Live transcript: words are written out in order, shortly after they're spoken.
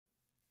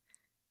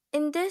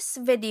In this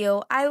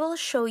video, I will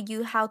show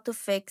you how to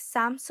fix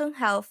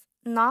Samsung Health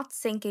not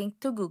syncing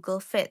to Google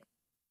Fit.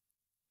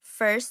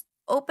 First,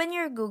 open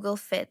your Google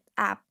Fit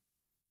app.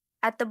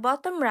 At the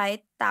bottom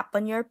right, tap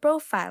on your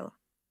profile.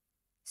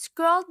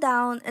 Scroll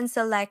down and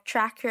select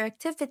Track Your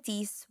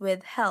Activities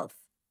with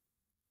Health.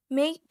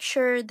 Make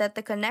sure that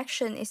the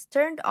connection is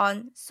turned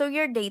on so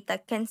your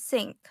data can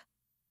sync.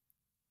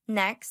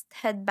 Next,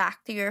 head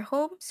back to your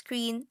home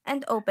screen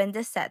and open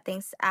the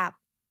Settings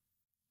app.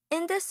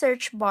 In the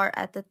search bar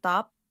at the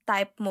top,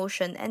 type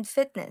Motion and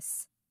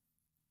Fitness.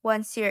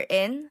 Once you're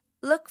in,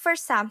 look for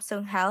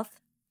Samsung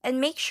Health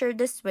and make sure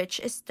the switch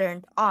is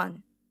turned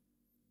on.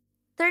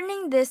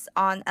 Turning this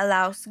on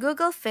allows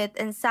Google Fit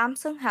and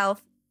Samsung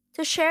Health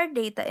to share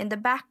data in the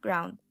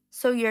background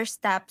so your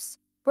steps,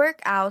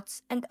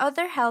 workouts, and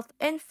other health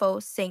info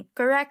sync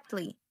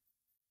correctly.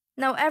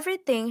 Now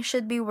everything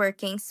should be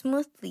working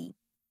smoothly.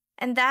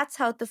 And that's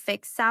how to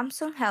fix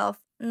Samsung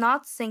Health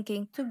not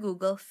syncing to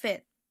Google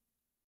Fit.